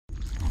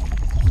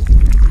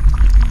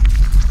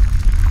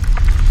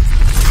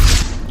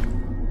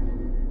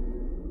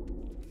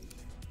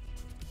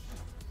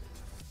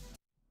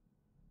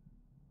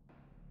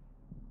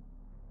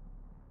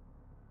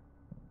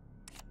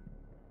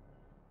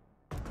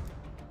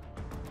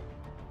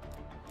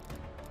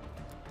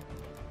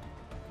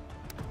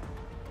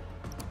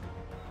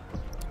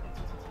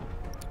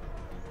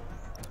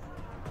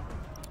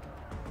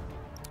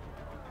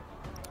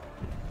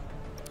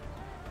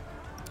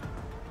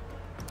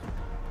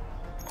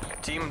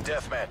Team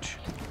deathmatch.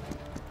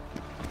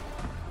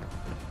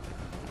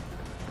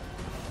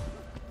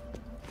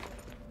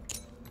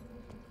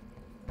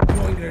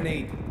 Throwing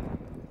grenade.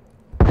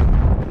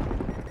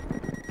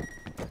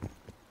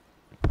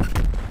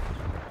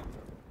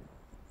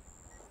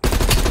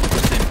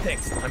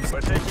 We're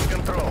taking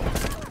control.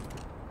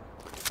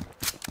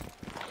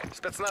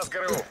 Spetsnaz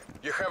GRU,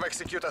 you have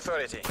execute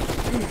authority.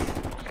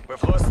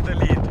 We've lost the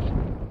lead.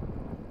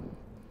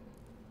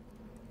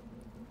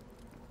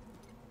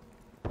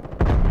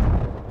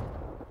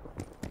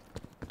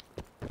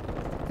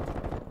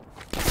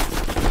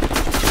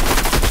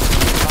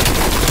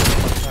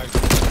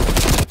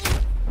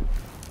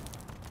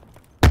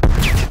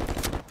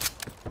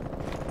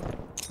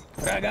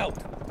 Frag out.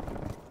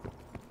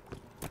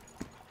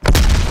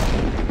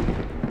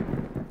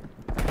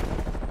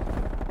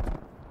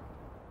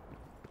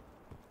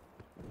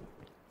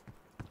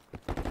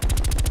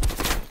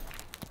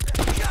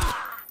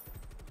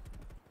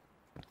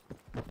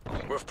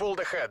 We've pulled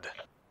ahead.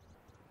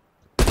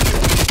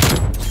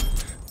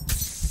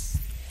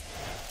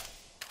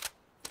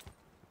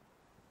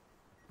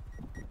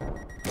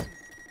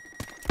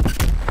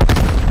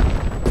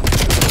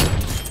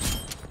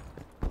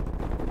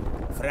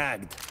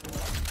 Fragged.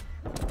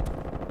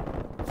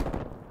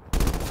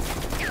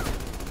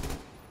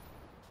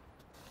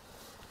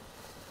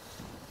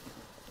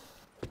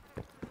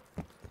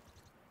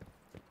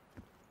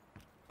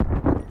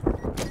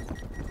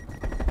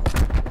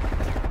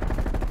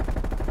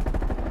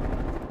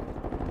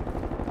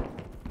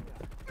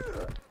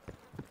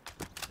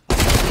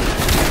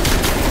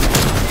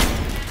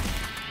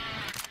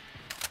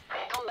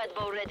 Combat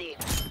bow ready.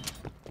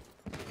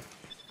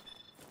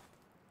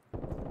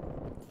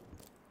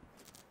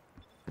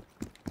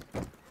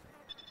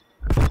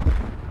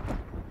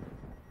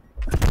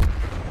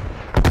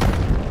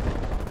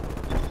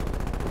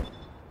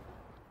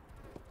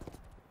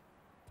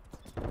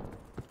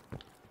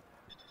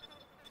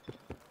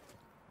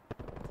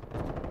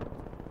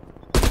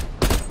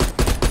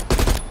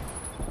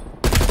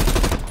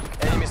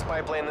 Enemy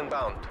spy plane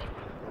inbound.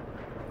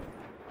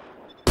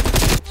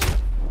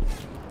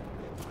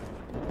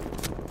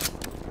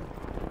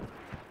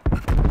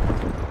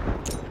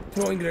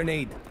 Throwing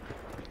grenade.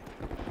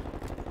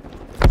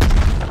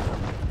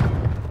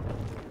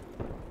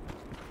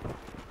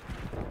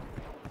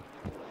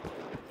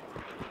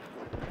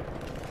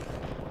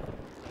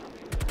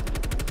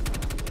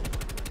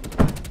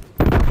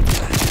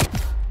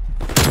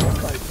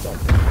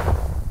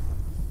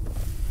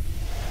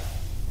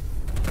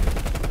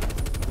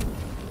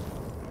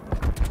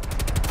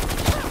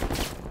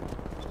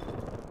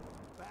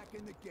 Back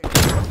in the game.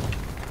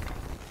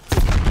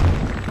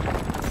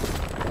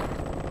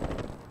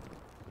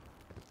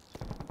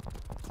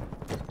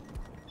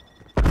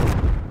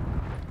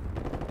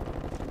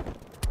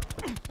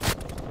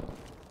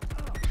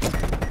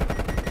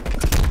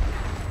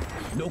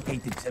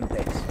 Located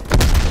Semtex.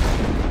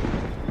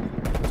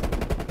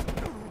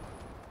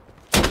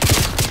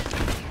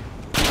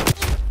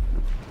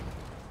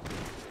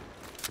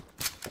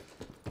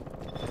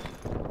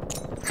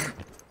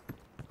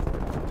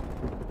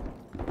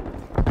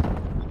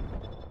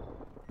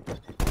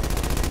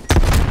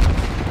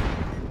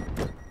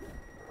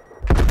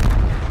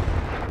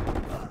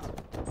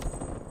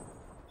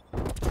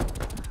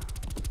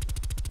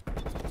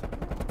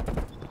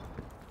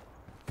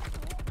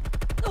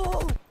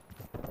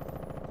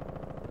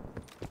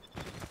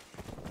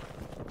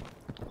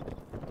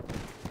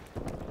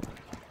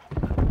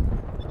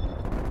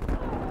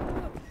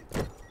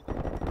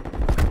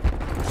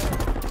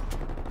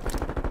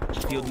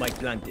 Field mic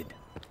planted.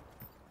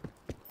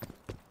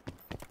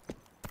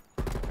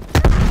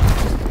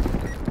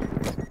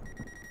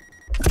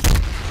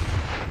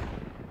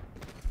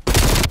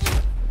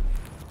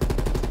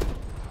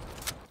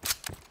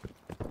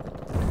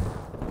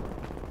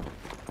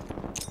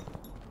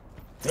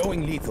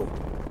 Throwing lethal.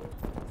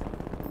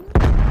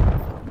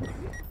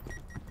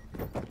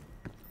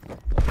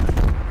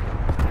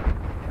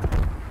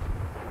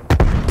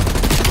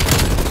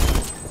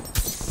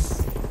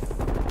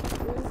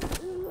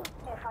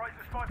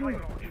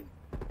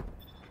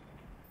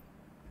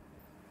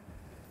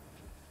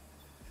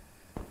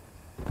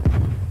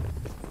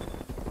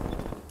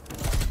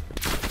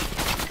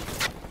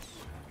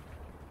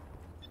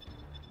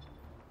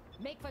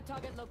 Make for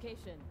target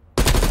location.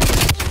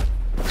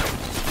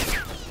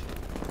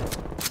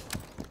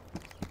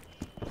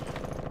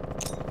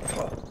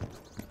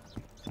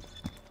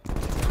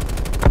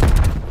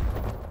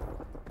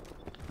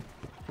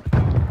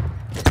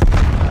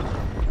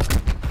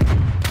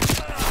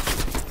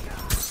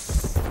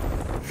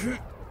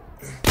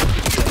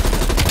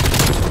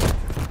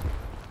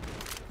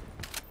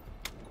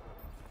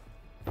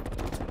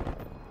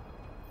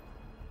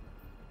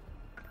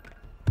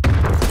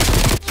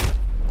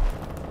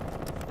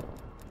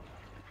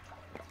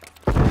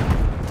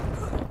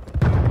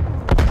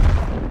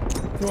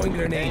 Throwing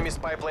grenade. Enemy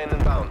spy plane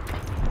inbound.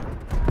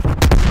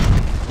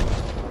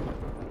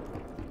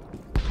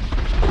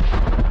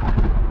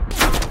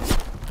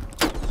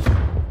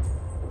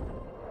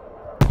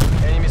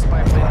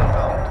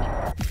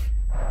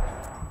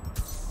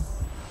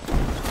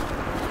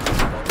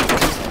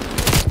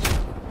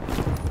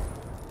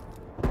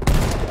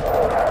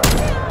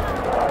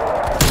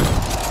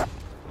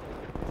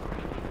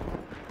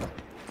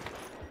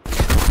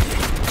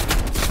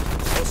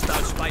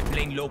 Spy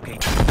plane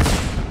located.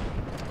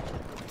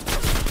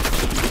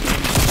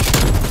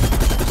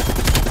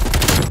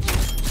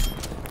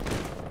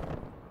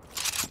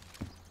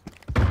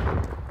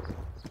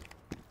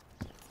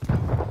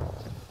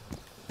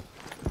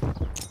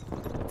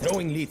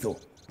 Throwing lethal.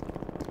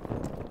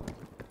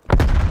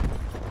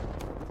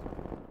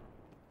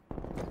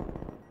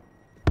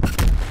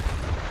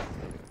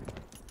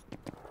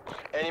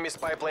 Enemy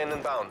spy plane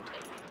inbound.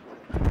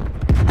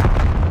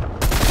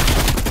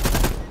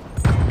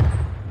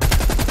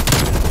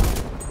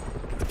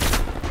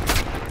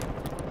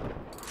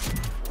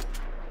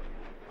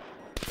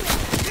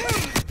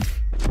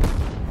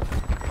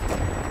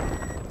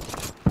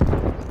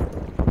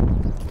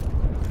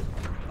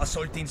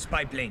 Assaulting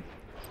spy plane.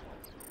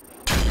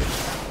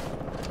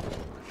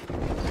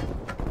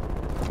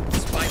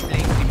 Spy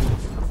plane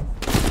removed.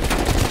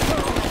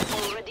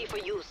 All ready for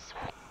use.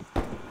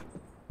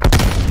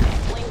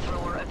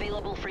 Flamethrower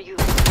available for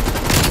use.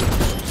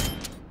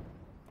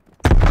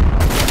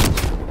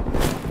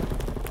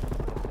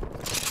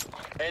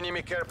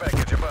 Enemy care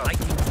package above.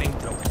 Lighting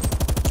flamethrower.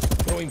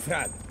 Throwing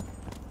frag.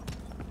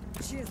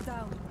 Cheers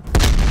down.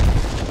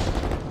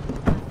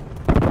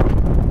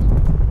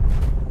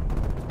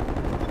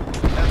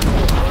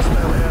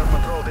 Hostile air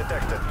patrol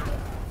detected.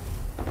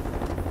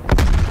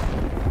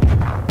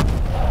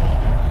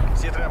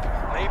 C-trap,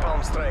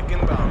 napalm strike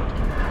inbound.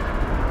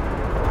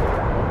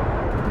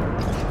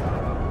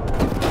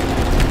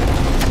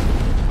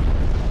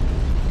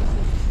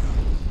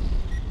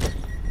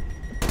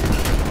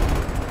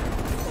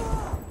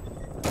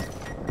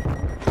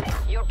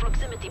 Your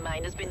proximity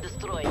mine has been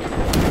destroyed.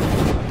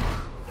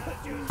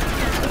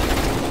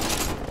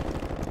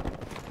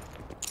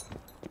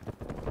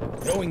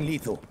 Throwing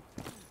lethal.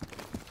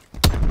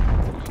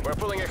 We're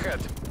pulling ahead.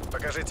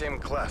 Покажите им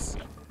класс.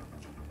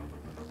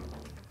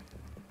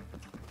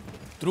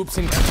 Troops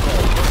in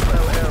control.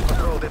 Hostile air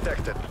patrol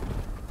detected.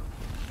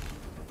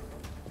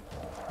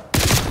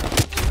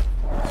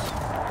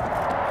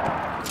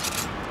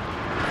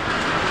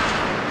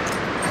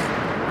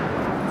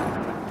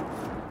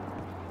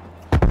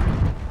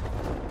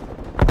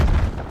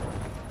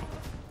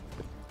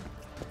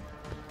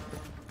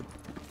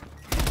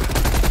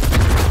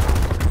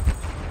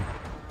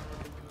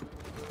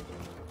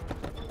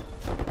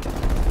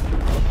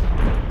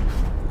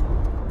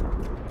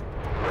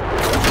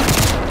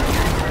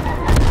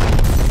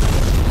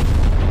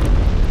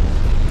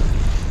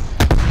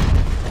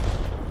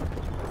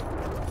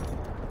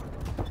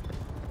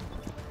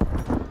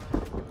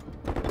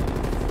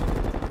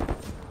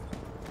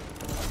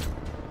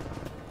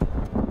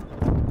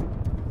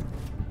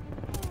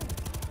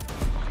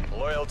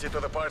 Loyalty to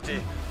the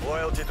party,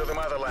 loyalty to the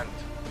motherland.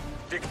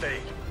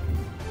 Victory.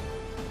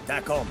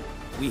 TACOM,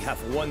 we have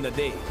won the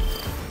day.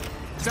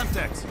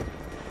 Semtex.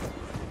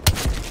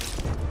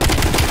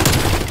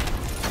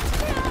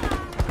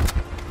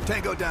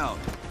 Tango down.